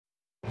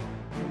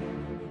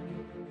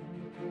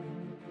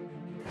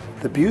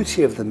The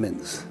beauty of the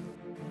Mince.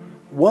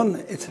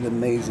 One, it's an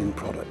amazing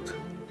product,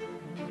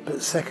 but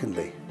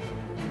secondly,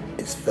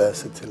 its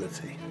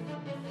versatility.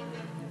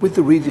 With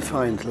the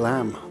redefined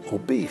lamb or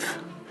beef,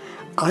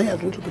 I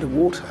add a little bit of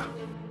water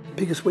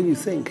because when you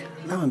think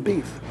lamb and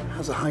beef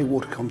has a high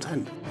water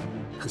content,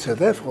 and so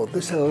therefore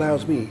this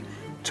allows me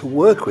to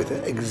work with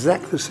it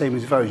exactly the same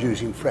as if I was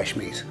using fresh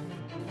meat.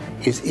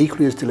 It's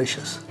equally as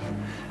delicious,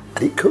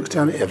 and it cooks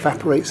down, it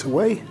evaporates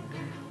away,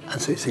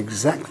 and so it's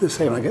exactly the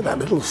same. I get that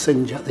little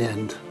singe at the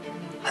end,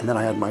 and then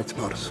I add my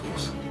tomato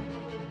sauce.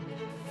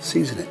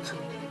 Season it,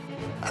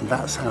 and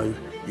that's how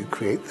you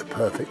create the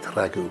perfect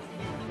ragu.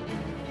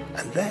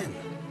 And then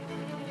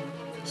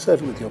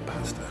serve it with your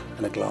pasta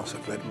and a glass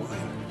of red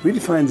wine.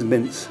 Redefines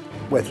Mince,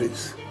 whether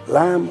it's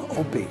lamb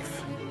or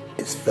beef,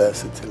 its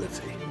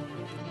versatility.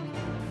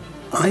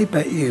 I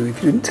bet you,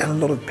 if you didn't tell a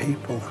lot of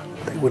people,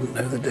 they wouldn't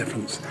know the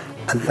difference.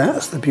 And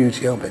that's the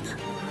beauty of it.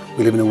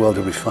 We live in a world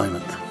of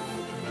refinement.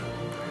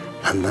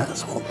 And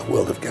that's what the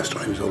world of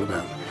gastronomy is all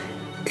about,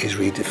 is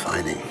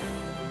redefining.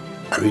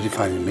 And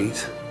redefining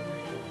meat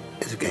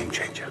is a game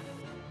changer.